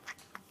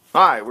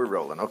All right, we're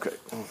rolling. Okay.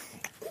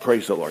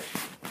 Praise the Lord.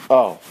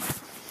 Oh.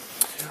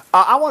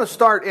 I want to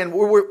start, and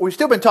we've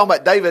still been talking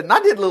about David, and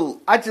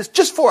I just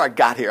before I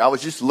got here, I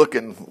was just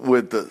looking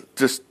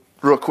just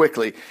real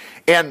quickly,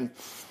 and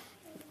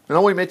I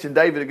know we mentioned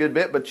David a good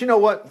bit, but you know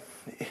what?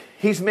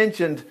 He's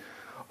mentioned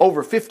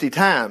over 50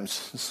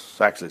 times,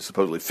 it's actually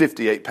supposedly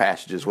 58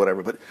 passages,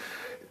 whatever, but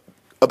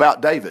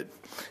about David.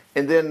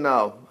 And then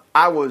I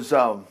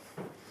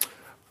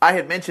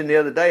had mentioned the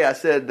other day, I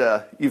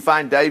said, you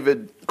find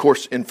David, of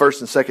course, in 1st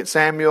and 2nd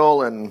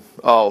Samuel and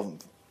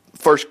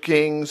 1st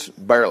Kings,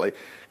 barely,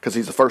 because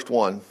he's the first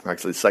one,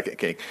 actually the second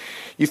king.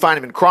 You find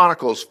him in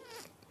Chronicles,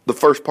 the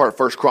first part of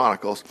 1st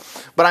Chronicles.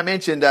 But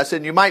I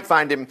said, you might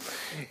find him,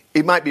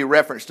 he might be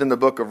referenced in the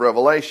book of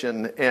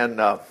Revelation, and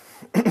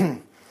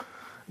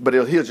but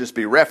he'll just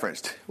be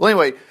referenced. Well,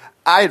 anyway,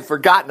 I had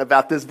forgotten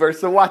about this verse,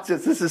 so watch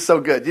this. This is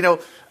so good. You know,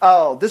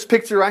 this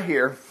picture right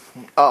here,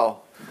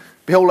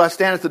 behold, I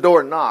stand at the door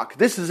and knock.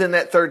 This is in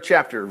that 3rd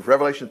chapter,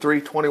 Revelation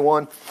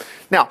 3:21.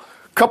 Now,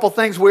 a couple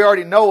things we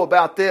already know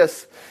about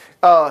this.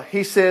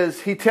 He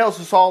tells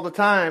us all the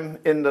time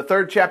in the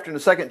 3rd chapter and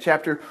the 2nd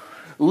chapter,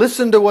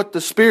 listen to what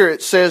the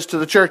Spirit says to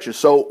the churches.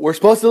 So we're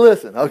supposed to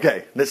listen.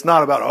 Okay. And it's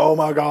not about, oh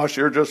my gosh,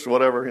 you're just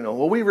whatever. You know.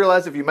 Well, we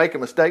realize if you make a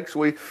mistake,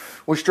 we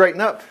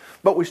straighten up.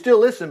 But we still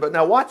listen. But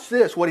now watch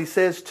this, what he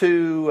says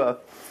to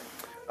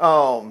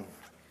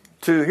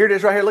here it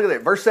is right here. Look at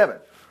that. Verse 7.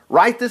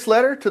 Write this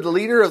letter to the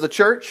leader of the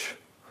church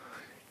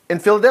in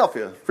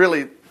Philadelphia.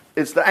 Really,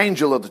 it's the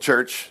angel of the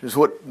church is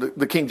what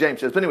the King James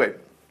says. But anyway,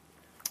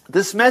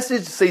 this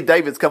message, see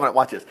David's coming up,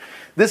 watch this.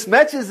 This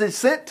message is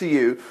sent to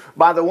you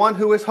by the one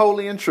who is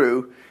holy and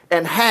true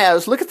and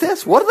has, look at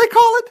this, what do they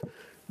call it?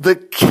 The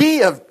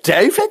key of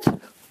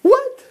David?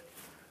 What?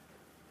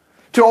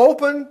 To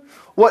open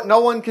what no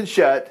one can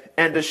shut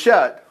and to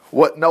shut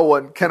what no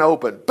one can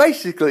open.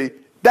 Basically,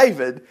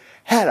 David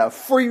had a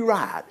free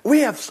ride.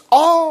 We have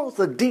all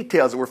the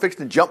details that we're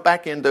fixing to jump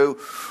back into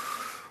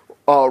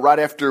right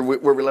after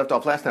where we left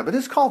off last time. But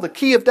it's called the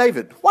Key of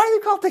David. Why do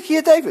they call it the Key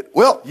of David?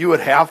 Well, you would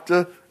have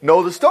to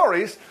know the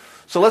stories.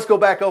 So let's go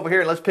back over here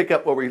and let's pick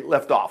up where we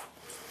left off.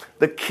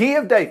 The Key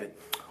of David.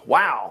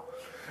 Wow.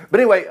 But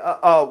anyway,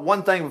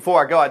 one thing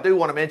before I go, I do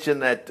want to mention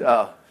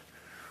that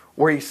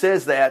where he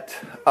says that,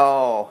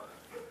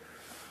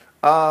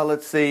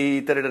 let's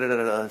see.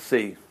 Let's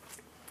see.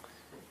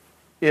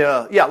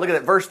 Yeah, look at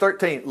that. Verse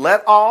 13.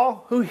 Let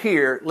all who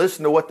hear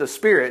listen to what the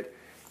Spirit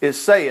is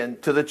saying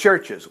to the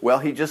churches. Well,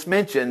 he just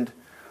mentioned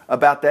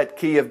about that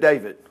Key of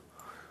David.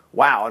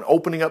 Wow, and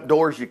opening up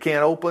doors you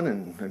can't open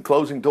and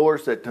closing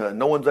doors that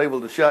no one's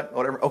able to shut,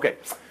 whatever. Okay,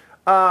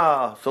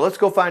 so let's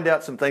go find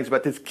out some things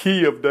about this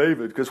Key of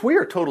David, because we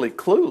are totally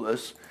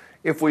clueless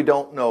if we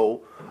don't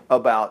know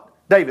about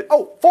David.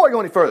 Oh, before I go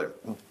any further,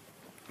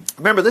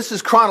 remember this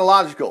is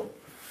chronological.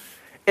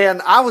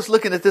 And I was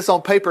looking at this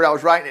on paper, I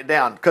was writing it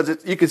down,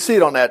 because you can see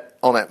it on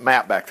that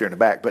map back there in the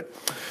back. But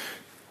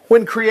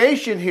when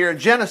creation here in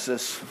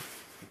Genesis,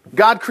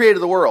 God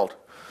created the world.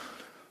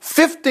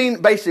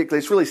 Basically,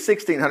 it's really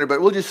 1600,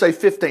 but we'll just say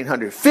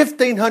 1500.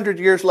 1500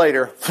 years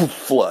later,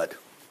 flood.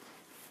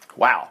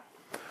 Wow.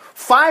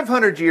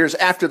 500 years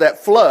after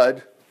that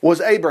flood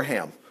was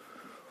Abraham.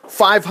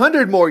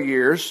 500 more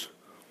years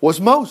was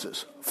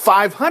Moses.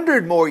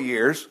 500 more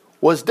years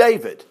was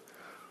David.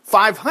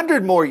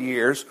 500 more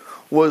years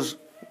was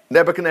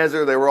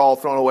Nebuchadnezzar. They were all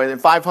thrown away. Then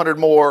 500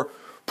 more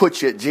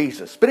puts you at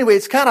Jesus. But anyway,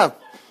 it's kind of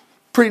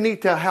pretty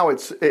neat to how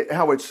it's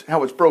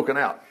broken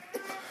out.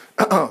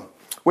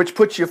 Which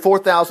puts you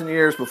 4,000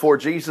 years before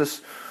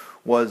Jesus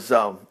was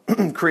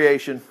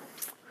creation.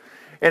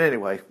 And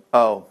anyway,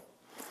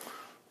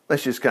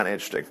 that's just kind of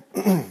interesting.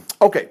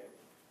 Okay.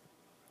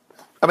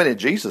 I mean,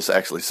 Jesus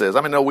actually says,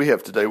 no, we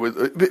have today.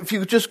 If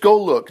you just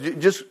go look,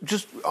 just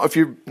if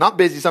you're not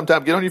busy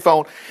sometime, get on your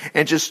phone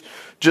and just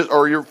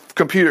or your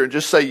computer and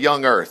just say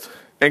young earth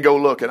and go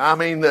look. And I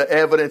mean, the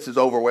evidence is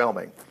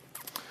overwhelming.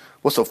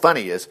 What's so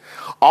funny is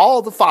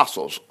all the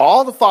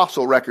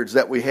fossil records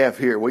that we have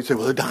here, we say,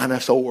 well, the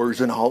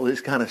dinosaurs and all this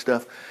kind of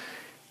stuff,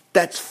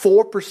 that's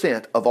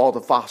 4% of all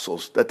the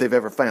fossils that they've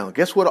ever found.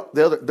 Guess what?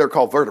 They're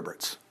called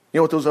vertebrates. You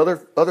know what those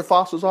other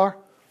fossils are?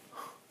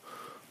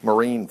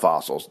 Marine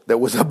fossils. There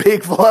was a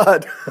big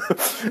flood.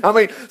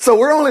 So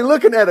we're only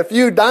looking at a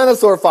few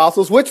dinosaur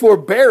fossils, which were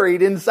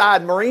buried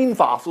inside marine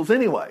fossils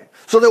anyway.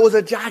 So there was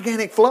a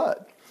gigantic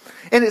flood.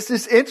 And it's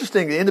just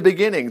interesting. In the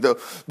beginning,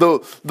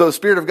 the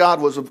Spirit of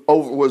God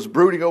was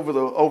brooding over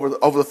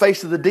the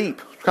face of the deep.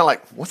 Kind of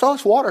like, what's all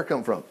this water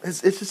come from?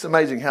 It's just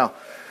amazing how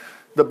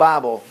the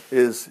Bible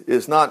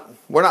is not.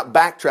 We're not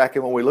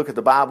backtracking when we look at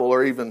the Bible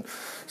or even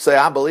say,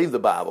 I believe the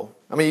Bible.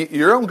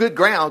 You're on good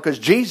ground because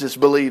Jesus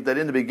believed that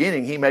in the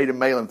beginning He made them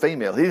male and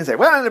female. He didn't say,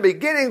 well, in the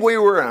beginning we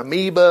were an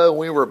amoeba,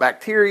 we were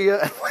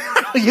bacteria.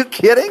 Are you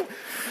kidding?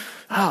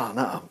 Oh,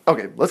 no.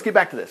 Okay, let's get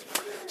back to this.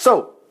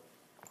 So,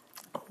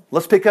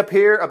 let's pick up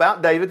here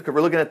about David, because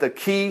we're looking at the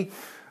key.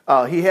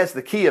 He has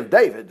the Key of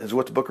David, is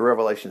what the book of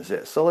Revelation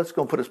says. So let's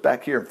go and put us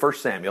back here in 1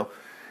 Samuel.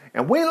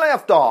 And we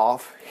left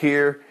off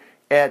here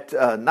at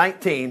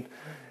 19.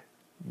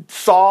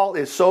 Saul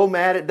is so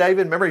mad at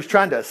David. Remember, he's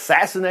trying to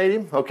assassinate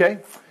him, okay?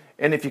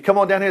 And if you come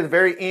on down here at the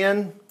very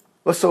end,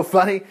 what's so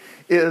funny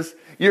is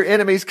your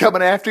enemy's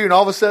coming after you, and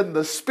all of a sudden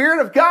the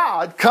Spirit of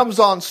God comes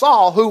on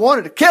Saul, who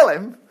wanted to kill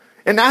him,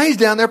 and now he's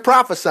down there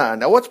prophesying.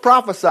 Now, what's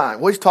prophesying?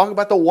 Well, he's talking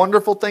about the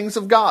wonderful things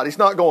of God. He's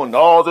not going,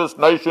 no, this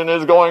nation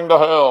is going to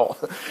hell.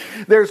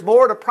 There's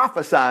more to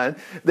prophesying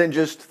than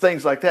just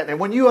things like that. And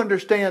when you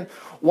understand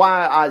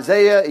why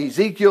Isaiah,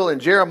 Ezekiel,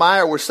 and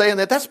Jeremiah were saying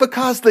that, that's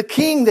because the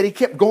king that he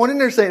kept going in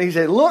there saying, he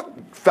said,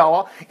 look,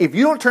 fella, if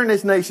you don't turn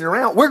this nation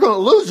around, we're going to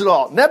lose it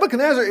all.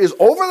 Nebuchadnezzar is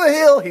over the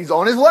hill. He's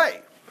on his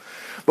way.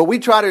 But we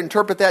try to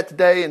interpret that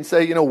today and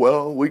say,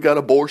 well, we got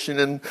abortion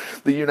in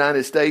the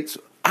United States.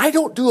 I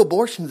don't do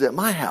abortions at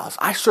my house.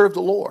 I serve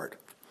the Lord.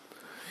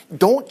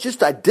 Don't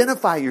just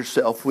identify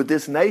yourself with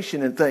this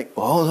nation and think,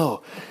 oh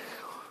no,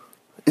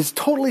 it's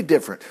totally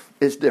different.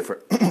 It's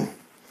different.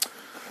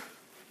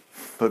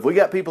 But we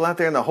got people out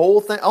there, and the whole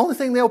thing, only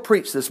thing they'll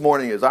preach this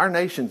morning is our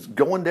nation's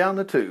going down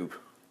the tube.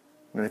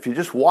 And if you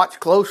just watch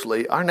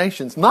closely, our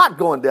nation's not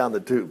going down the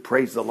tube.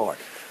 Praise the Lord.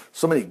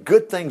 So many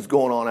good things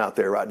going on out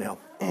there right now.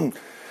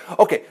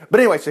 Okay, but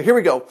anyway, so here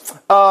we go.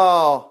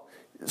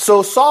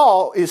 So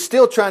Saul is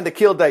still trying to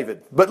kill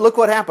David. But look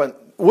what happened.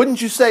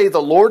 Wouldn't you say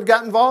the Lord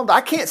got involved? I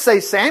can't say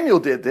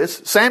Samuel did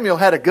this. Samuel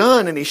had a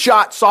gun and he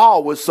shot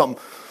Saul with some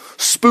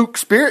spook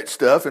spirit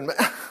stuff. And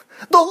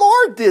the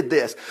Lord did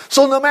this.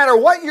 So no matter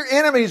what your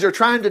enemies are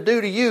trying to do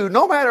to you,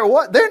 no matter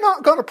what, they're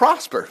not going to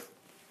prosper.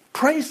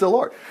 Praise the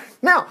Lord.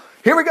 Now,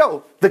 here we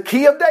go. The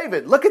key of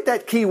David. Look at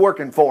that key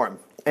working for him.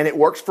 And it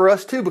works for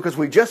us too, because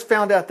we just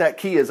found out that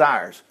key is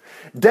ours.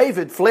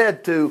 David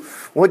fled to,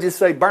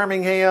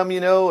 Birmingham,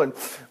 and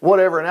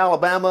whatever in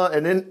Alabama,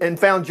 and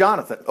found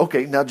Jonathan.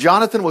 Okay, now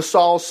Jonathan was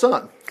Saul's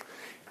son.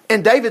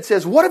 And David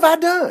says, what have I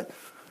done?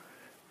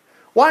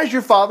 Why is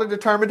your father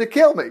determined to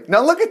kill me?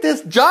 Now look at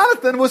this.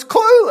 Jonathan was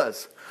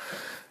clueless.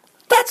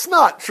 That's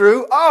not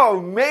true. Oh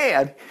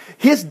man,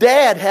 his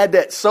dad had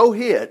that so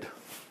hid.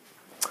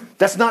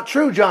 That's not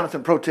true,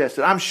 Jonathan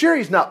protested. I'm sure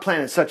he's not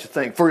planning such a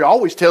thing, for he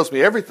always tells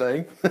me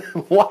everything.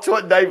 Watch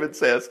what David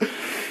says.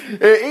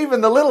 Even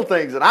the little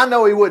things, and I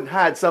know he wouldn't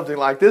hide something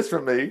like this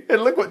from me.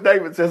 And look what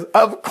David says.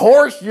 Of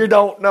course you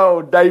don't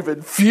know.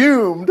 David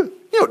fumed.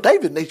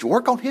 David needs to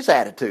work on his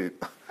attitude.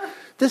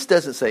 This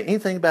doesn't say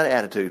anything about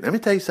attitude. Let me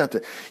tell you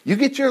something. You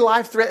get your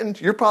life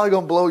threatened, you're probably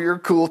going to blow your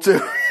cool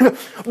too.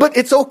 But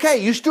it's okay.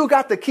 You still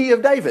got the key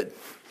of David.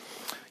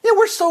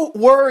 We're so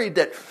worried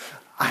that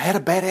I had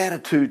a bad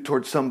attitude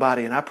towards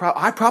somebody, and I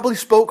probably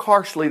spoke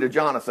harshly to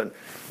Jonathan.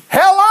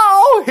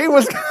 Hello!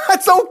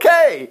 That's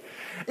okay.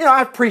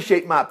 I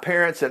appreciate my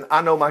parents, and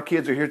I know my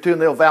kids are here too,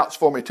 and they'll vouch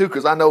for me too,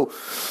 because I know,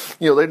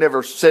 they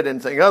never said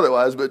anything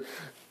otherwise. But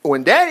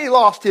when Daddy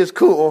lost his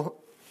cool,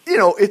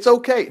 it's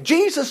okay.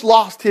 Jesus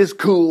lost his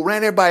cool,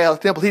 ran everybody out of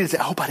the temple. He didn't say,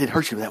 I hope I didn't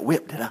hurt you with that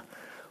whip, did I?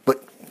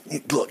 But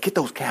look, get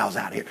those cows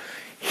out of here.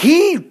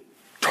 He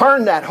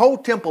turned that whole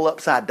temple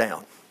upside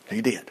down.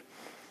 He did.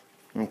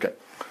 Okay.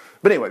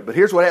 But anyway,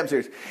 here's what happens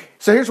here.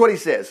 So here's what he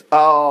says.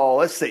 Oh,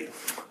 let's see.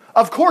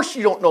 Of course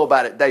you don't know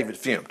about it, David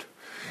fumed.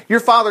 Your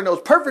father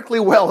knows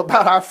perfectly well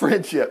about our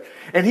friendship.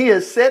 And he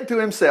has said to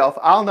himself,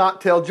 I'll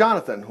not tell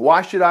Jonathan.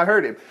 Why should I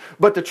hurt him?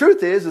 But the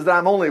truth is that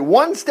I'm only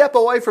one step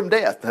away from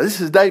death. Now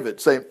this is David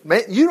saying,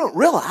 man, you don't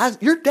realize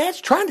your dad's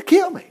trying to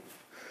kill me.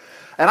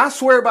 And I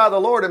swear by the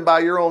Lord and by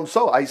your own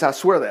soul. I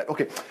swear that.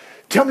 Okay,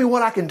 tell me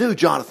what I can do,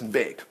 Jonathan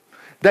begged.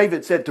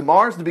 David said,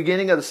 tomorrow's the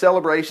beginning of the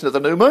celebration of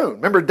the new moon.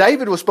 Remember,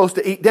 David was supposed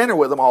to eat dinner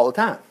with him all the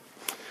time.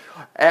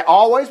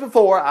 Always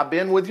before, I've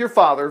been with your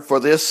father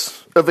for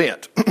this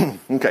event.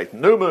 Okay,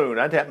 new moon.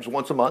 That happens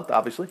once a month,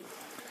 obviously.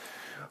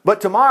 But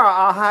tomorrow,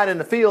 I'll hide in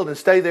the field and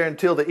stay there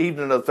until the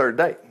evening of the third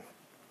day.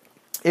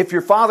 If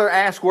your father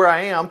asks where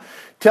I am,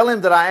 tell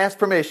him that I asked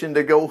permission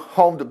to go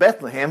home to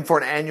Bethlehem for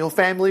an annual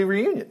family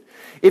reunion.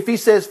 If he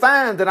says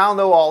fine, then I'll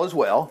know all is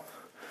well.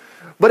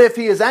 But if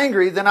he is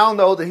angry, then I'll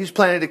know that he's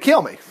planning to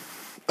kill me.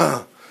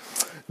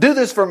 Do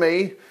this for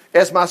me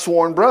as my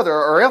sworn brother,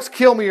 or else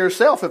kill me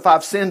yourself if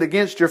I've sinned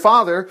against your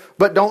father,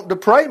 but don't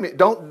betray me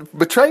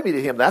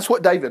to him. That's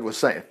what David was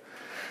saying.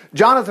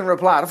 Jonathan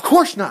replied, of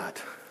course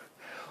not.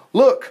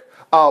 Look,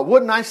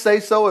 wouldn't I say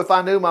so if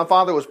I knew my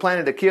father was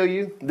planning to kill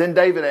you? Then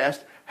David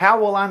asked, how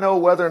will I know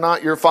whether or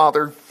not your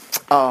father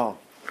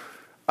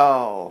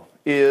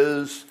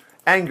is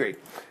angry?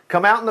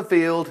 Come out in the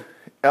field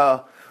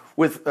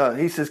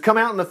he says, come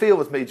out in the field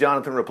with me,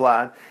 Jonathan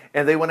replied,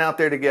 and they went out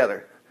there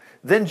together.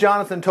 Then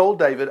Jonathan told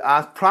David,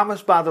 I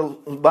promise by the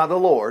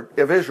Lord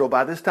of Israel,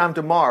 by this time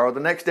tomorrow, the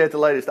next day at the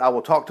latest, I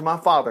will talk to my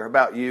father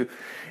about you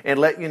and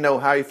let you know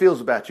how he feels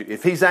about you.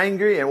 If he's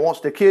angry and wants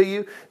to kill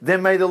you,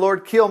 then may the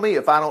Lord kill me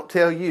if I don't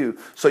tell you,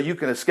 so you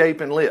can escape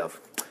and live.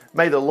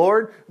 May the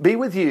Lord be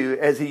with you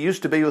as he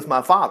used to be with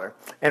my father.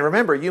 And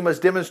remember, you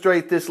must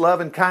demonstrate this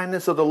love and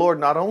kindness of the Lord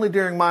not only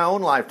during my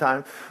own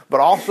lifetime, but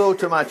also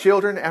to my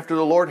children after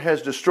the Lord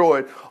has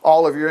destroyed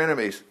all of your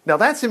enemies. Now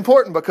that's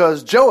important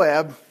because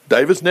Joab,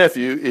 David's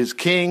nephew, is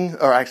king,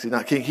 or actually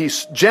not king,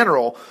 he's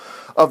general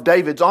of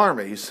David's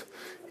armies.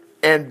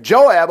 And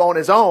Joab on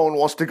his own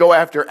wants to go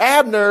after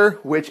Abner,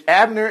 which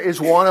Abner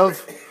is one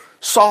of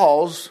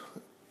Saul's,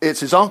 it's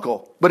his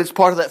uncle, but it's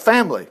part of that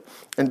family.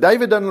 And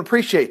David doesn't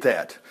appreciate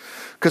that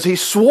because he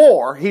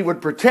swore he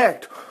would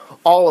protect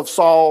all of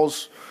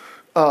Saul's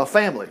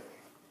family.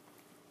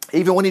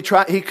 Even when he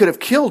could have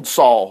killed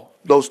Saul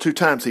those 2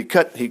 times. He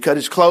cut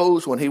his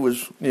clothes when he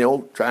was,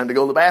 trying to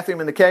go to the bathroom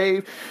in the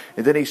cave.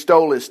 And then he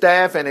stole his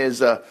staff and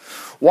his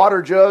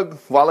water jug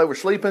while they were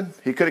sleeping.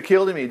 He could have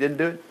killed him. He didn't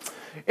do it.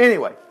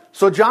 Anyway,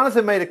 so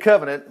Jonathan made a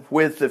covenant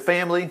with the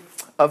family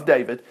of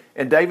David.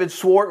 And David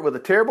swore it with a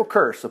terrible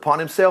curse upon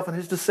himself and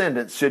his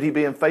descendants should he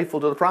be unfaithful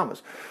to the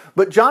promise.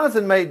 But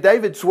Jonathan made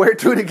David swear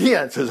to it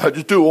again. Says, I'll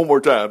just do it one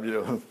more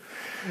time.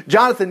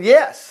 Jonathan,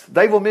 yes,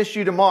 they will miss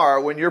you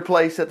tomorrow when your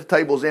place at the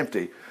table is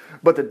empty.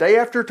 But the day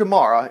after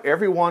tomorrow,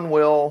 everyone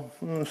will,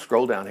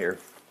 scroll down here,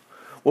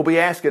 will be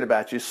asking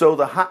about you. So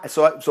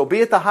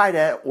be at the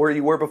hideout where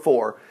you were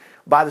before,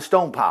 by the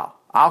stone pile.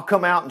 I'll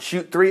come out and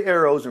shoot 3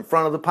 arrows in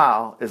front of the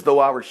pile as though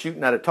I were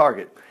shooting at a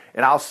target.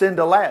 And I'll send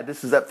a lad.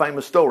 This is that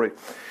famous story.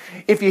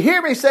 If you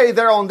hear me say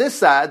they're on this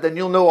side, then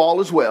you'll know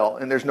all is well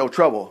and there's no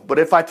trouble. But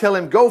if I tell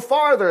him, go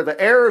farther, the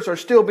arrows are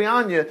still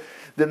beyond you,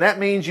 then that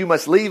means you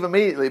must leave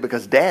immediately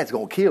because Dad's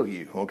going to kill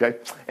you, okay?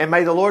 And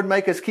may the Lord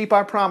make us keep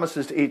our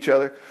promises to each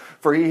other,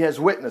 for he has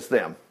witnessed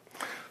them.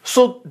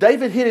 So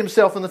David hid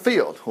himself in the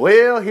field.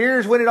 Well,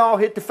 here's when it all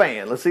hit the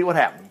fan. Let's see what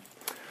happened.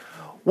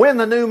 When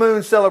the new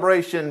moon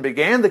celebration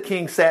began, the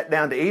king sat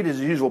down to eat at his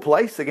usual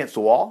place against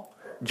the wall.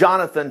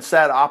 Jonathan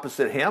sat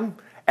opposite him.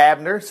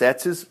 Abner,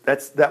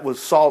 that was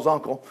Saul's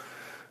uncle,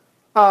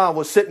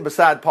 was sitting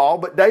beside Paul,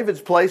 but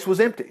David's place was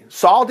empty.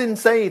 Saul didn't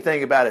say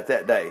anything about it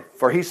that day,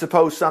 for he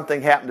supposed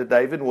something happened to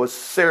David and was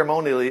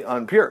ceremonially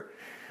impure.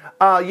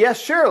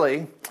 Yes,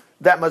 surely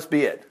that must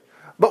be it.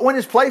 But when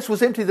his place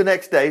was empty the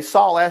next day,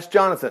 Saul asked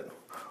Jonathan,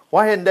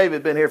 why hadn't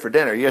David been here for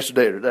dinner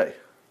yesterday or today?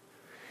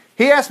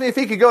 He asked me if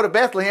he could go to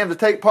Bethlehem to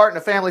take part in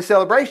a family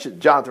celebration,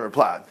 Jonathan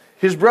replied.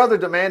 His brother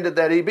demanded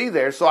that he be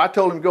there, so I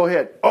told him to go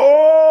ahead.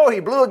 Oh,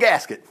 he blew a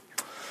gasket.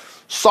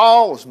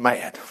 Saul was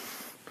mad.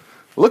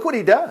 Look what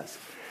he does.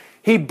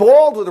 He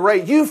boiled with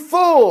rage. You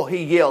fool,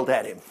 he yelled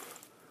at him.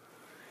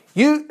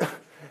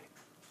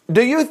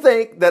 Do you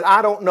think that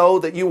I don't know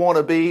that you want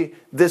to be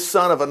this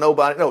son of a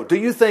nobody? No. Do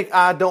you think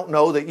I don't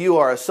know that you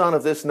are a son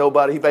of this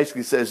nobody? He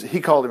basically says,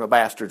 he called him a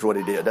bastard is what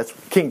he did. That's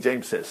King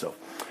James says so.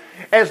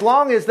 As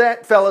long as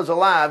that fella's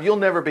alive, you'll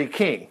never be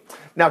king.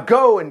 Now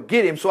go and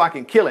get him so I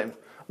can kill him.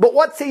 But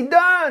what's he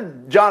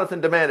done?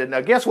 Jonathan demanded.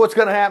 Now guess what's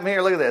going to happen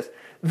here? Look at this.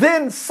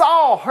 Then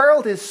Saul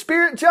hurled his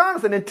spear at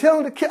Jonathan and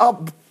told him to kill.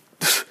 Oh,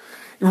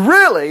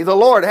 really, the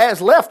Lord has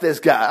left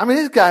this guy. I mean,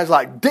 this guy's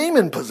like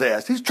demon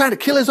possessed. He's trying to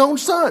kill his own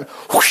son.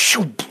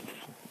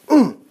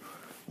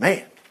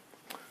 Man.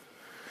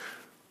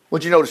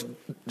 Well, you notice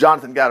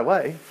Jonathan got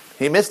away.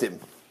 He missed him.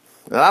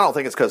 And I don't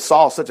think it's because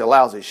Saul's such a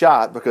lousy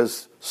shot,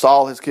 because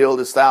Saul has killed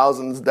his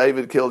thousands,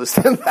 David killed his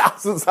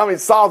 10,000s. I mean,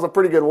 Saul's a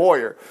pretty good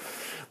warrior.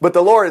 But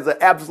the Lord is an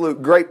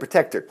absolute great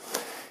protector.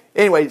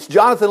 Anyways,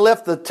 Jonathan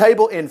left the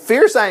table in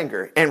fierce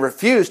anger and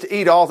refused to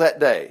eat all that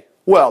day.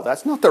 Well,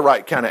 that's not the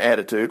right kind of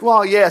attitude.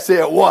 Well, yes,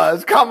 it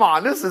was. Come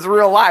on, this is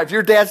real life.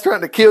 Your dad's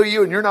trying to kill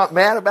you and you're not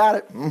mad about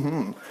it?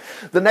 Mm-hmm.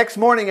 The next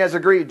morning, as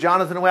agreed,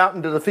 Jonathan went out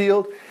into the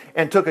field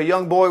and took a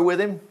young boy with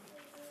him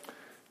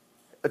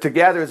to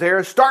gather his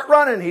arrows. Start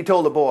running, he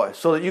told the boy,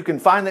 so that you can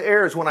find the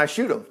arrows when I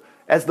shoot them.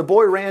 As the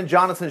boy ran,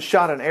 Jonathan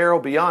shot an arrow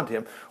beyond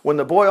him. When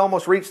the boy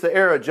almost reached the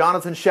arrow,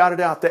 Jonathan shouted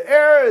out, the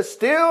arrow is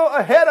still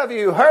ahead of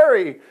you.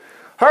 Hurry,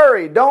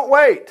 hurry, don't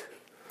wait.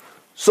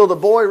 So the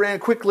boy ran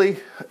quickly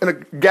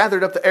and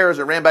gathered up the arrows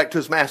and ran back to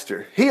his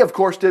master. He, of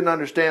course, didn't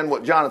understand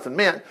what Jonathan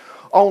meant.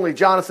 Only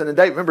Jonathan and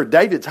David. Remember,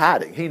 David's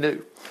hiding. He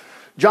knew.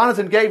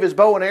 Jonathan gave his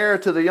bow and arrow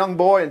to the young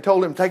boy and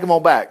told him to take them all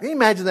back. Can you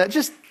imagine that?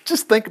 Just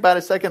think about it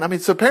a second. I mean,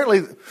 so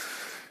apparently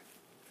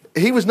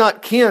he was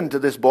not kin to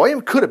this boy.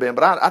 He could have been,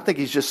 but I think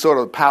he's just sort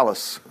of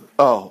palace,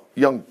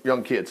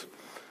 young kids.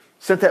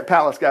 Sent that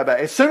palace guy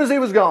back. As soon as he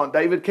was gone,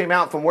 David came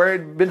out from where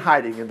he'd been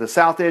hiding in the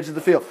south edge of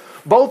the field.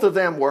 Both of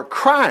them were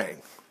crying.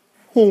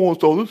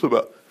 What's all this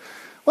about?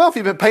 Well, if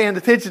you've been paying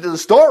attention to the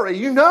story,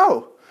 you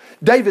know.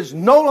 David's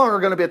no longer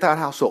going to be at that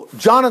household.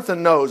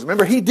 Jonathan knows.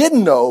 Remember, he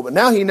didn't know, but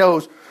now he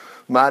knows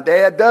my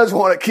dad does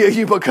want to kill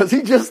you because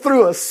he just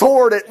threw a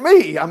sword at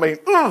me. I mean,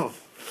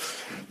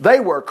 they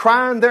were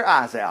crying their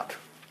eyes out.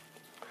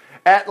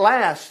 At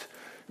last,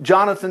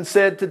 Jonathan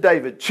said to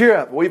David, cheer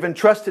up, we've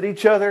entrusted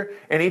each other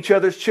and each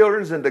other's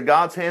children into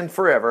God's hand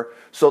forever.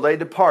 So they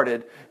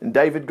departed, and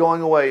David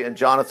going away and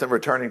Jonathan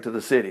returning to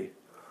the city.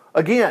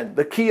 Again,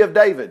 the key of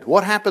David.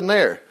 What happened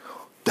there?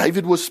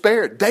 David was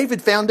spared.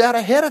 David found out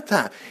ahead of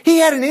time. He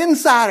had an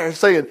insider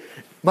saying,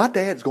 my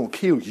dad's going to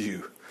kill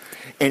you.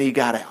 And he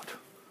got out.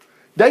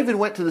 David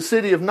went to the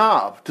city of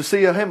Nob to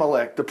see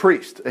Ahimelech, the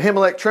priest.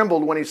 Ahimelech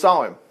trembled when he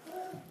saw him.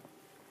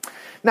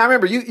 Now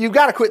remember, you've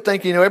got to quit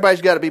thinking,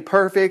 everybody's got to be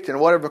perfect and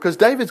whatever, because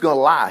David's going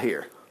to lie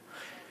here.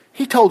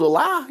 He told a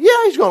lie?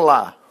 Yeah, he's going to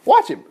lie.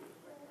 Watch him.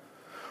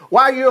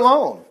 Why are you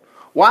alone?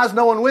 Why is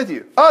no one with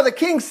you? Oh, the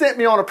king sent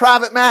me on a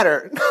private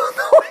matter.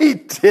 No, he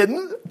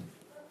didn't.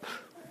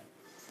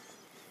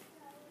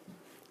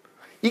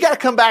 You got to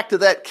come back to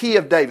that key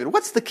of David.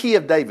 What's the key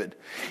of David?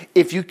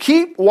 If you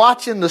keep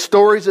watching the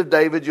stories of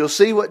David, you'll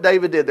see what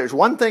David did. There's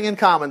one thing in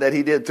common that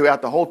he did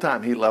throughout the whole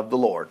time. He loved the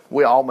Lord.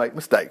 We all make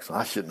mistakes.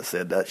 I shouldn't have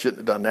said that. Shouldn't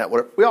have done that.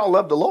 We all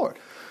love the Lord.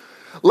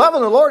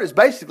 Loving the Lord is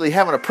basically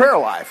having a prayer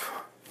life.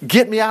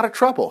 Get me out of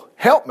trouble.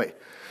 Help me.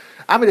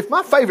 I mean, if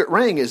my favorite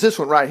ring is this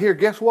one right here,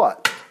 guess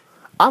what?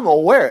 I'm going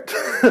to wear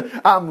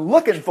it. I'm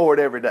looking for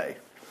it every day.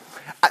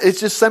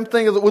 It's just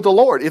something with the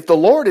Lord. If the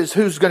Lord is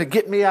who's going to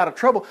get me out of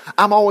trouble,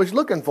 I'm always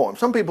looking for Him.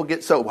 Some people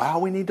get so,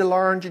 we need to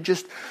learn to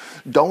just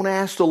don't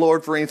ask the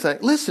Lord for anything.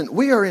 Listen,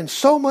 we are in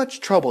so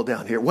much trouble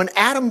down here. When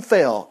Adam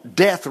fell,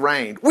 death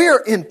reigned. We are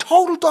in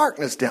total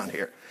darkness down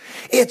here.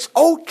 It's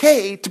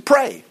okay to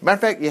pray. Matter of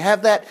fact, you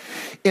have that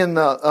in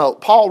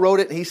Paul wrote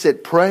it, and he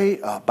said, pray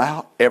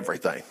about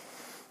everything.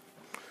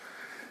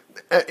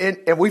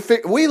 And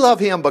we love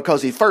Him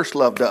because He first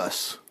loved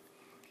us.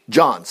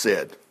 John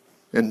said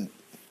in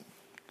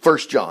 1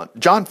 John.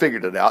 John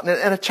figured it out,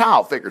 and a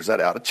child figures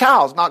that out. A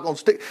child's not going to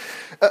stick.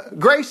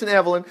 Grace and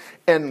Evelyn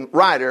and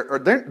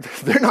Ryder,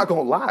 they're not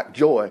going to like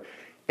Joy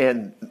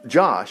and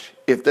Josh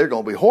if they're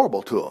going to be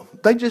horrible to them.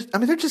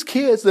 They're just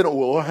kids. They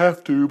don't, I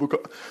have to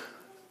because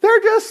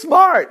they're just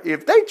smart.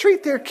 If they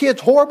treat their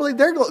kids horribly,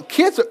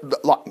 kids are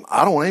like,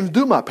 I don't want to even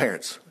do my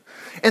parents.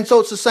 And so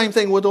it's the same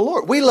thing with the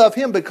Lord. We love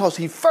Him because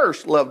He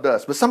first loved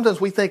us. But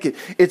sometimes we think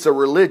it's a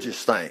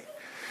religious thing.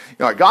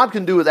 God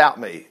can do without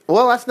me.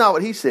 Well, that's not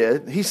what He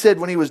said. He said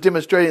when He was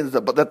demonstrating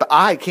that the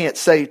eye can't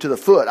say to the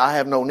foot, I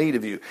have no need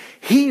of you.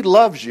 He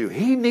loves you.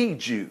 He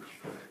needs you.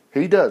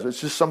 He does.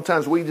 It's just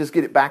sometimes we just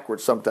get it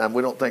backwards sometimes.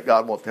 We don't think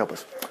God wants to help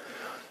us.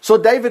 So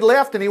David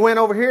left and he went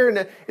over here,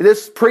 and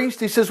this priest,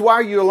 he says, why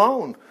are you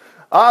alone?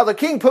 The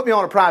king put me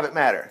on a private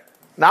matter.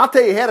 Now, I'll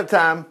tell you ahead of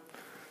time,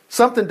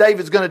 something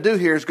David's going to do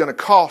here is going to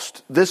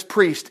cost this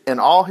priest and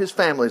all his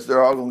families,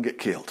 they're all going to get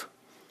killed.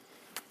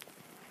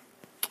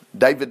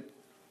 David,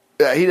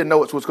 he didn't know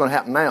what's going to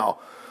happen now,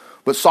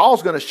 but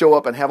Saul's going to show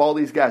up and have all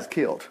these guys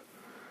killed.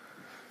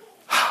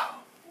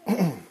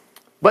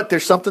 But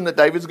there's something that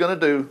David's going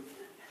to do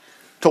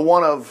to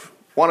one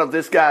of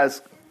this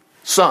guy's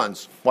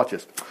sons. Watch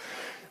this.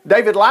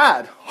 David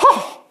lied.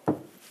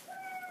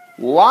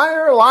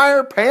 Liar,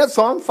 liar, pants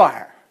on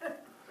fire.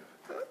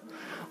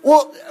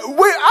 Well,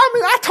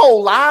 I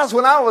told lies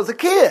when I was a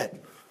kid.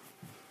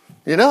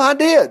 I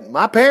did.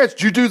 My parents,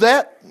 did you do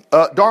that?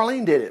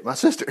 Darlene did it, my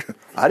sister.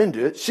 I didn't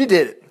do it. She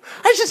did it.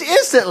 I just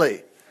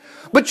instantly.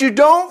 But you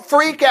don't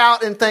freak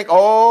out and think,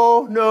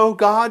 oh, no,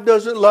 God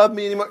doesn't love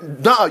me anymore.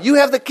 No, you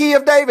have the key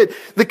of David.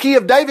 The key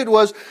of David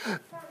was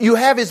you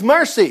have His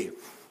mercy.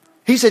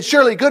 He said,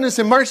 surely goodness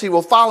and mercy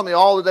will follow me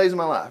all the days of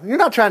my life. You're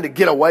not trying to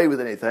get away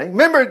with anything.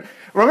 Remember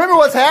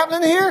what's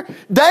happening here?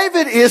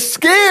 David is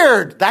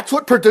scared. That's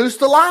what produced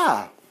the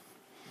lie.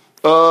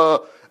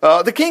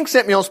 The king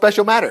sent me on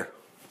special matter.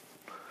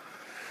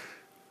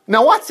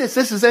 Now watch this.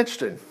 This is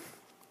interesting.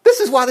 This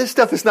is why this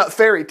stuff is not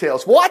fairy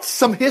tales. Watch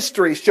some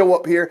history show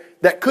up here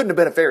that couldn't have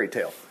been a fairy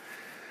tale.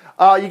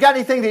 You got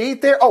anything to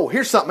eat there? Oh,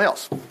 here's something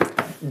else.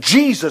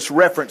 Jesus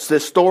referenced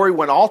this story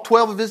when all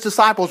 12 of His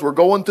disciples were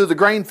going through the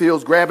grain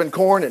fields, grabbing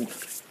corn and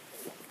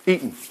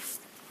eating.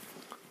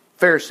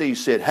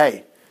 Pharisees said,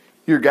 hey,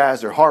 your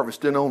guys are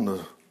harvesting on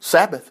the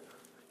Sabbath.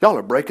 Y'all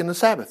are breaking the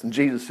Sabbath. And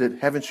Jesus said,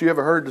 haven't you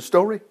ever heard the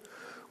story?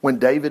 When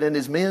David and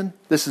his men,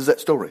 this is that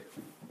story.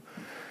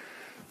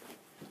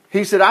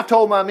 He said, I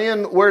told my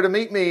men where to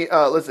meet me.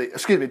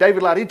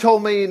 David lied. He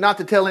told me not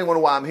to tell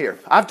anyone why I'm here.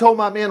 I've told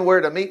my men where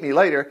to meet me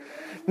later.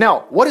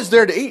 Now, what is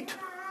there to eat?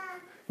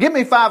 Give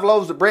me 5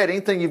 loaves of bread,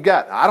 anything you've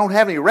got. I don't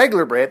have any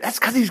regular bread. That's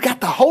because He's got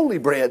the holy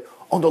bread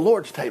on the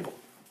Lord's table.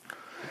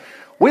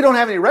 We don't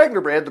have any regular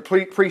bread, the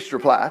priest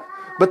replied.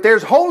 But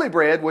there's holy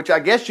bread, which I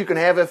guess you can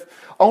have if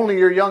only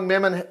your young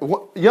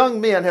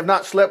men have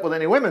not slept with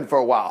any women for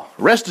a while.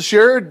 Rest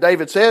assured,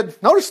 David said.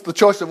 Notice the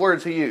choice of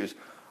words he used.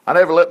 I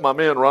never let my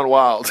men run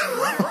wild.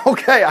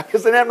 Okay, I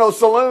guess they didn't have no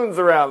saloons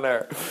around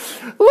there.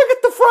 Look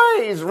at the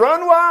phrase,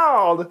 run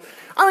wild.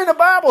 The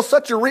Bible's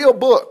such a real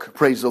book.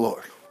 Praise the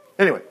Lord.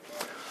 Anyway,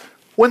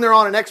 when they're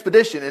on an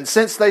expedition, and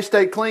since they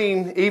stay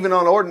clean even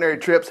on ordinary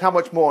trips, how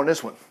much more on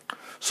this one?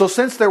 So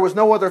since there was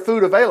no other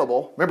food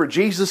available, remember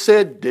Jesus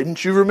said,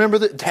 didn't you remember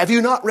that? Have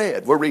you not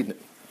read? We're reading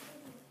it.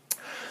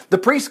 The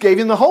priest gave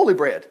him the holy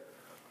bread.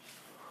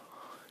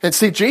 And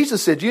see,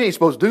 Jesus said, you ain't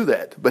supposed to do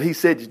that. But He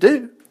said you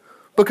do.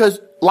 Because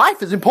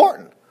life is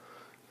important.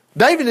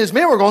 David and his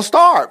men were going to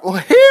starve. Well,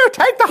 here,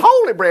 take the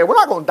holy bread. We're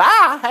not going to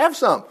die. Have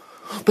some.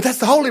 But that's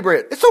the holy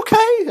bread. It's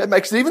okay. That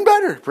makes it even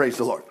better. Praise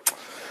the Lord.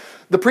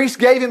 The priest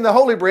gave him the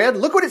holy bread.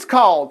 Look what it's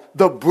called.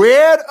 The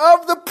bread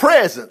of the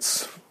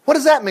presence. What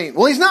does that mean?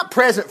 Well, He's not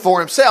present for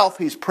Himself.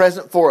 He's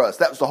present for us.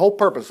 That was the whole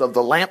purpose of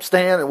the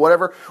lampstand and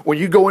whatever. When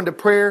you go into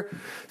prayer,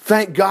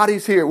 thank God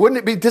He's here. Wouldn't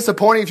it be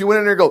disappointing if you went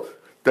in there and go,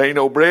 there ain't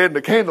no bread and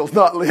the candle's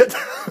not lit?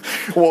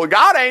 Well,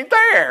 God ain't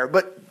there.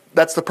 But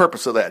that's the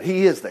purpose of that.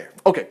 He is there.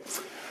 Okay.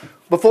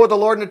 Before the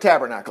Lord in the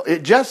tabernacle.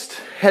 It just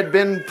had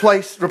been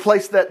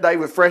replaced that day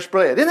with fresh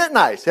bread. Isn't that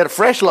nice? It had a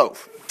fresh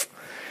loaf.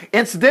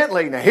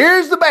 Incidentally, now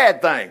here's the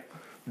bad thing.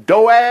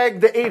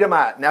 Doeg the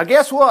Edomite. Now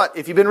guess what?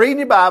 If you've been reading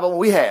your Bible,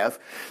 we have,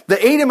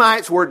 the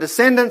Edomites were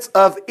descendants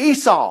of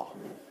Esau.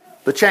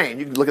 The chain.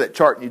 You can look at that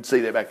chart and you'd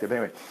see that back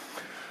there.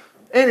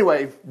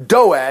 Anyway,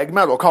 Doeg,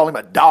 might as well call him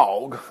a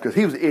dog because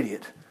he was an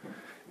idiot.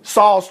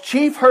 Saul's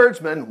chief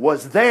herdsman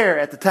was there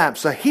at the time.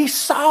 So he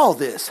saw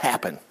this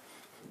happen.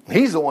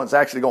 He's the one that's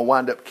actually going to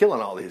wind up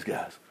killing all these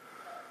guys.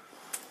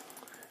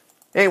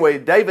 Anyway,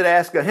 David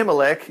asked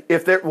Ahimelech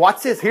if there,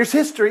 watch this, here's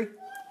history.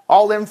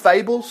 All them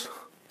fables.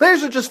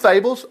 These are just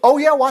fables. Oh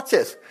yeah, watch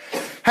this.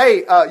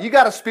 Hey, you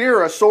got a spear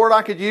or a sword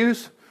I could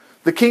use?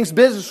 The king's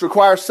business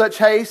requires such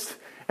haste,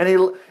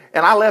 and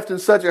I left in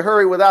such a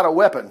hurry without a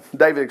weapon.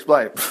 David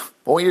explained.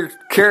 Well, you're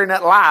carrying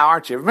that lie,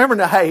 aren't you? Remember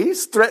now, hey,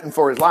 he's threatened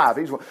for his life.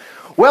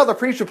 Well, the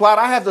priest replied,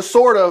 I have the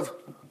sword of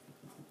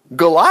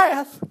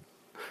Goliath.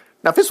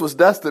 Now, if this was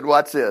Dustin,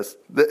 watch this.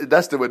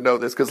 Dustin would know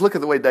this, because look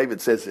at the way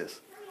David says this.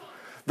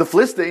 The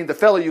Philistine, the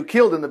fellow you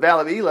killed in the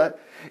valley of Elah,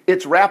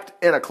 it's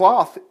wrapped in a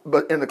cloth,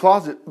 but in the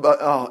closet,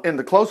 in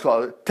the clothes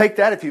closet. Take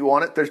that if you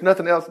want it. There's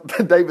nothing else.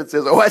 David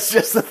says, oh, that's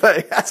just the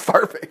thing. That's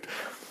perfect.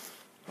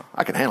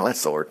 I can handle that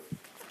sword.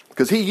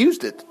 Because he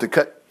used it to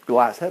cut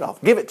Goliath's head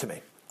off. Give it to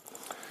me.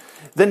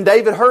 Then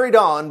David hurried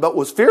on, but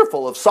was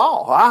fearful of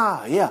Saul.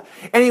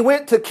 And he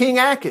went to King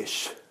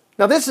Achish.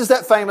 Now this is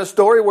that famous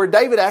story where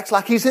David acts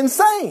like he's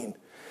insane.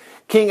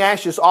 King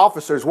Achish's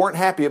officers weren't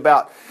happy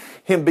about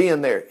him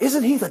being there.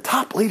 Isn't he the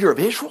top leader of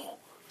Israel?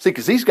 See,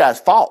 because these guys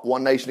fought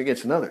one nation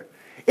against another.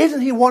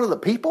 Isn't he one of the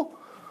people?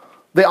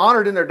 They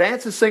honored in their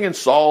dances singing,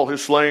 Saul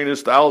has slain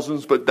his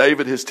thousands, but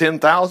David his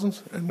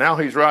 10,000s. And now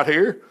he's right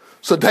here.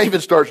 So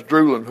David starts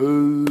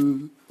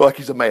drooling, like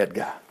he's a mad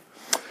guy.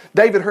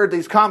 David heard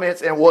these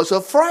comments and was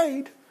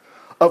afraid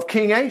of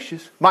King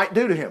Achish might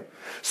do to him.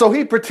 So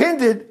he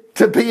pretended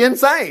to be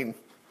insane.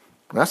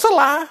 That's a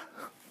lie.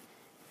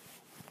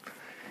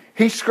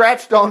 He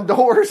scratched on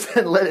doors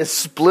and let his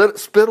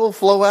spittle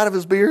flow out of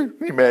his beard.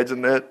 Can you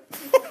imagine that?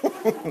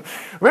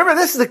 Remember,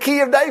 this is the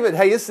key of David.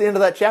 Hey, it's the end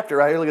of that chapter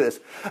right here. Look at this.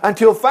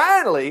 Until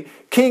finally,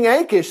 King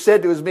Achish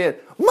said to his men,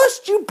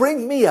 must you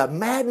bring me a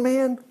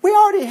madman? We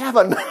already have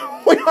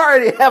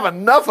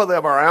enough of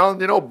them around.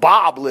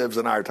 Bob lives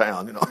in our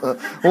town,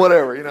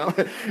 whatever,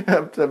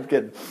 I'm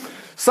kidding.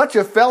 Such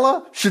a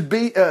fella should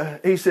be,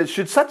 he said,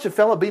 should such a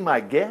fella be my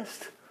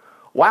guest?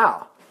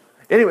 Wow.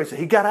 Anyway, so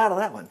he got out of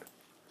that one.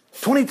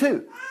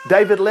 22.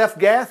 David left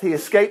Gath. He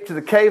escaped to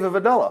the cave of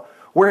Adullam,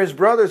 where his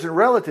brothers and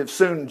relatives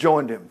soon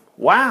joined him.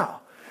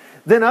 Wow.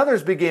 Then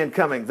others began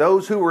coming,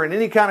 those who were in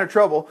any kind of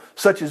trouble,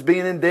 such as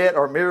being in debt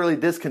or merely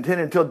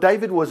discontented, until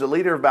David was a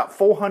leader of about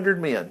 400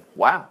 men.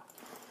 Wow.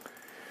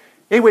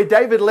 Anyway,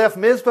 David left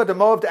Mizpah to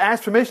Moab to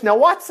ask permission. Now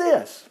watch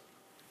this.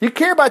 You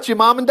care about your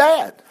mom and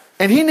dad.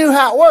 And he knew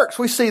how it works.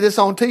 We see this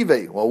on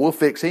TV. Well, we'll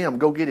fix him.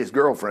 Go get his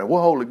girlfriend.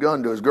 We'll hold a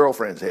gun to his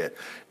girlfriend's head.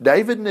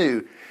 David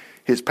knew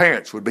his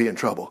parents would be in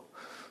trouble.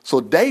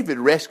 So David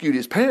rescued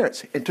his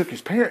parents and took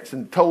his parents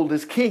and told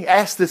this king,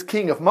 asked this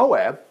king of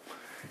Moab,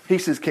 he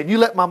says, can you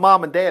let my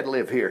mom and dad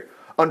live here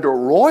under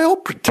royal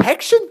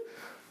protection?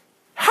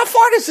 How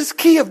far does this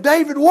key of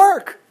David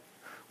work?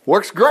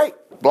 Works great.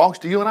 Belongs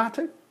to you and I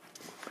too.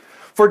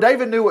 For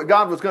David knew what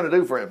God was going to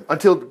do for him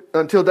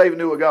until David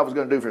knew what God was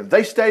going to do for him.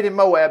 They stayed in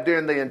Moab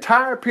during the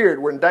entire period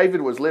when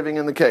David was living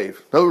in the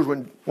cave. In other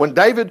words, when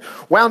David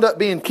wound up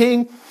being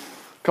king,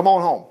 come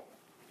on home.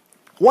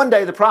 One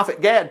day the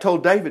prophet Gad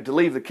told David to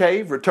leave the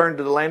cave, return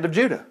to the land of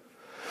Judah.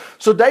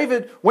 So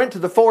David went to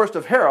the forest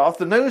of Heroth.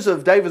 The news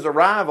of David's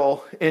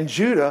arrival in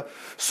Judah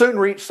soon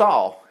reached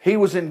Saul. He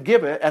was in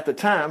Gibeah at the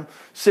time,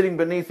 sitting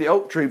beneath the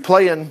oak tree,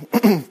 playing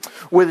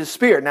with his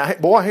spear. Now,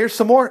 boy, here's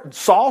some more.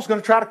 Saul's going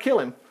to try to kill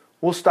him.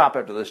 We'll stop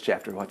after this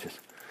chapter. Watch this.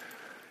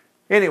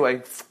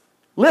 Anyway,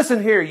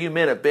 listen here, you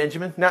men of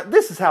Benjamin. Now,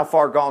 this is how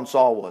far gone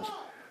Saul was.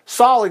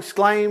 Saul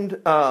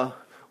exclaimed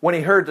when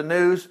he heard the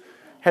news,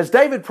 has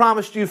David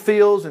promised you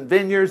fields and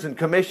vineyards and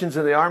commissions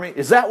in the army?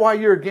 Is that why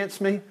you're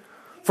against me?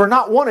 For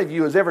not one of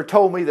you has ever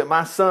told me that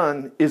my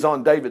son is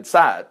on David's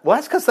side. Well,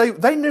 that's because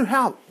they knew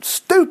how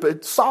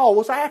stupid Saul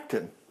was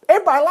acting.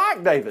 Everybody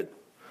liked David.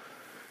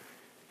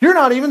 You're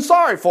not even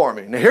sorry for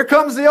me. Now here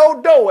comes the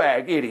old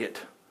Doeg idiot.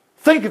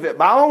 Think of it,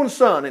 my own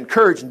son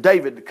encouraging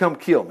David to come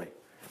kill me.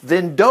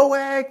 Then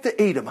Doeg the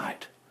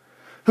Edomite,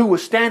 who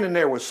was standing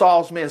there with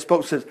Saul's men,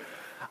 spoke, says,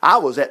 I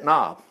was at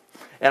Nob,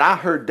 and I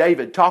heard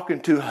David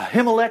talking to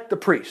Ahimelech the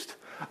priest.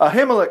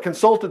 Ahimelech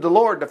consulted the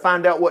Lord to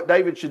find out what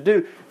David should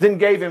do, then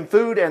gave him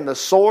food and the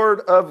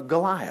sword of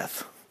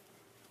Goliath.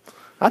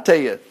 I tell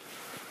you,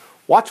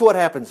 watch what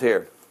happens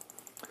here.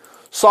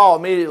 Saul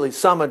immediately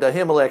summoned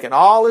Ahimelech and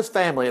all his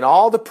family and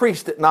all the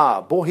priests at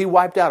Nob. Boy, he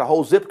wiped out a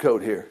whole zip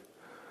code here.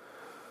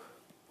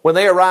 When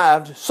they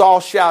arrived, Saul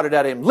shouted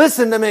at him,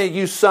 listen to me,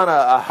 you son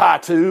of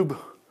Ahitub.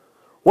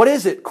 What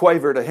is it?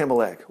 Quavered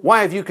Ahimelech.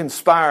 Why have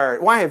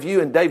you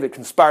and David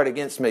conspired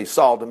against me?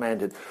 Saul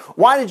demanded.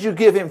 Why did you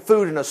give him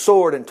food and a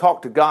sword and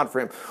talk to God for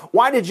him?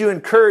 Why did you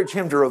encourage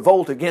him to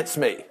revolt against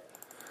me?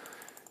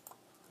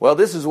 Well,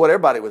 this is what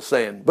everybody was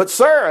saying. But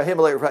sir,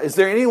 Ahimelech replied, is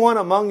there anyone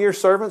among your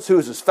servants who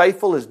is as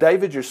faithful as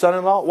David, your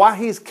son-in-law? Why,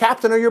 he's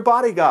captain of your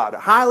bodyguard, a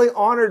highly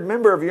honored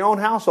member of your own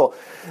household.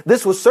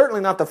 This was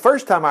certainly not the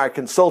first time I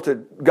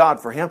consulted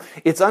God for him.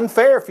 It's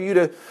unfair for you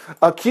to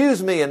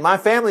accuse me and my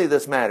family of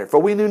this matter, for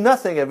we knew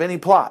nothing of any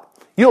plot.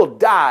 You'll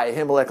die,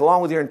 Ahimelech,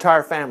 along with your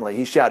entire family,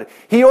 he shouted.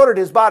 He ordered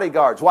his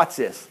bodyguards, watch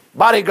this,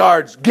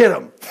 bodyguards, get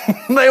them.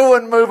 They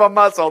wouldn't move a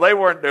muscle. They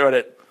weren't doing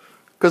it.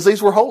 Because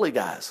these were holy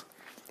guys.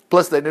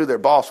 Plus, they knew their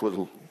boss was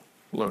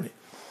loony.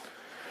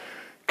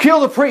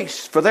 Kill the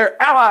priests, for they're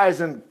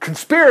allies and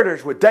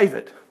conspirators with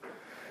David.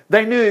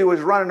 They knew he was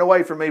running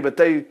away from me, but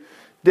they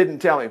didn't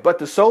tell me. But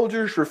the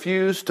soldiers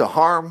refused to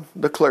harm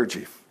the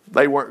clergy.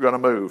 They weren't going to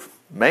move.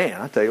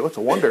 Man, I tell you, it's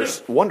a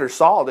wonder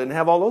Saul didn't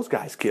have all those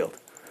guys killed.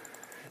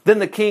 Then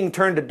the king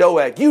turned to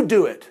Doeg. You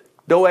do it.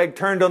 Doeg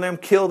turned on them,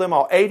 killed them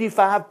all,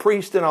 85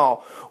 priests in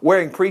all,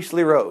 wearing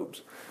priestly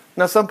robes.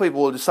 Now, some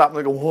people will just stop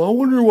and go, well, I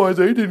wonder why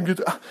they didn't get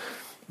that.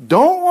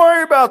 Don't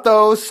worry about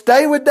those.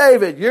 Stay with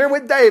David. You're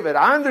with David.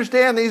 I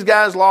understand these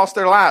guys lost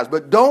their lives,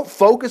 but don't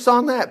focus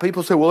on that.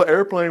 People say, well, the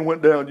airplane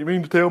went down. You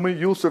mean to tell me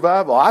you'll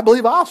survive? Well, I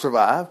believe I'll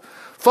survive.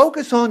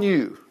 Focus on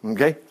you,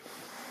 okay?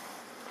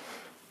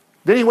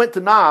 Then he went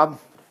to Nob,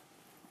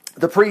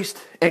 the priest,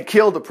 and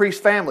killed the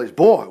priest's families.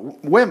 Boy,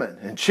 women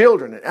and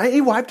children. And he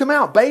wiped them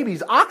out.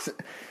 Babies, oxen.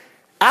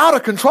 Out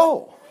of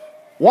control.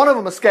 One of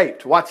them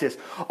escaped. Watch this.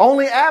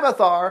 Only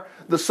Abiathar,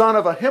 the son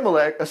of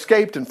Ahimelech,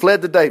 escaped and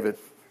fled to David.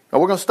 Now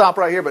we're going to stop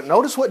right here, but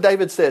notice what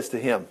David says to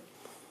him.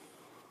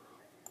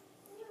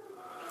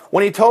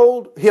 When he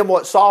told him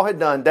what Saul had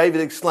done,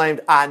 David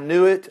exclaimed, I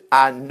knew it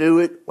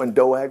when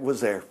Doeg was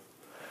there.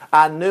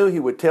 I knew he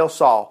would tell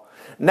Saul,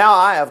 now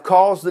I have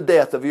caused the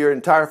death of your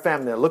entire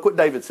family. Now look what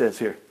David says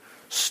here.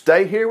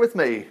 Stay here with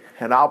me,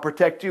 and I'll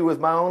protect you with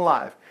my own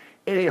life.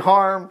 Any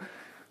harm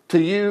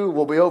to you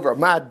will be over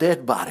my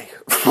dead body.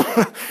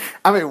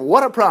 I mean,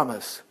 what a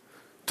promise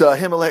to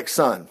Ahimelech's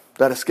son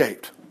that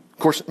escaped.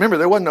 Of course, remember,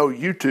 there wasn't no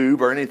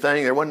YouTube or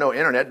anything. There wasn't no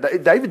internet.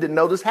 David didn't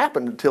know this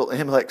happened until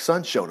Ahimelech's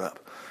son showed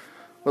up.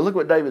 Well, look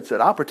what David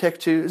said. I'll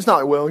protect you. It's not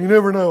like, well, you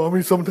never know. I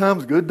mean,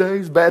 sometimes good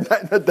days, bad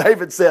days.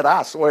 David said,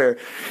 I swear,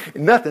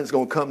 nothing's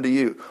going to come to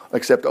you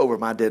except over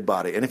my dead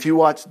body. And if you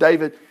watch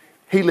David,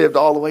 he lived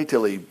all the way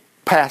till he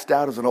passed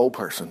out as an old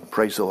person.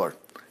 Praise the Lord.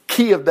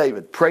 Key of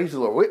David. Praise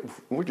the Lord.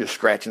 We're just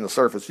scratching the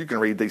surface. You can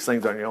read these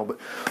things on your own. But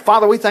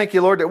Father, we thank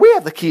you, Lord, that we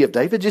have the key of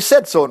David. You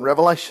said so in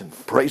Revelation.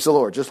 Praise the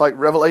Lord. Just like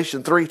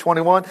Revelation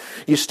 3:21,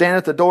 you stand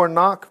at the door and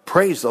knock.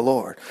 Praise the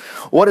Lord.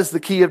 What is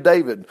the key of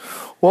David?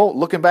 Well,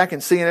 looking back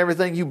and seeing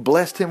everything you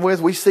blessed him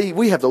with,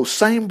 we have those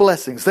same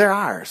blessings. They're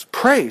ours.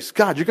 Praise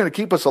God. You're going to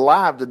keep us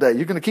alive today.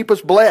 You're going to keep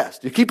us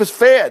blessed. You keep us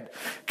fed.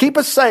 Keep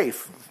us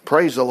safe.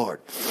 Praise the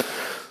Lord.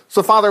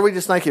 So, Father, we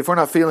just thank you. If we're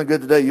not feeling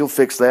good today, you'll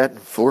fix that.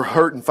 If we're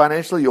hurting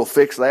financially, you'll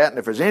fix that. And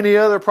if there's any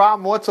other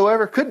problem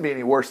whatsoever, couldn't be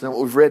any worse than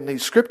what we've read in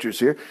these scriptures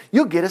here,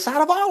 you'll get us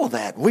out of all of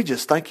that. We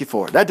just thank you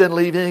for it. That doesn't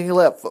leave anything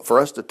left for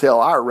us to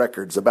tell our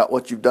records about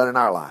what you've done in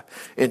our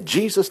life. In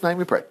Jesus' name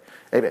we pray.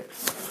 Amen.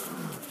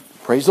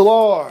 Praise the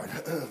Lord.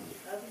 That's a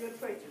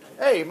good preacher.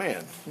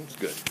 Amen. That's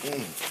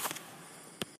good.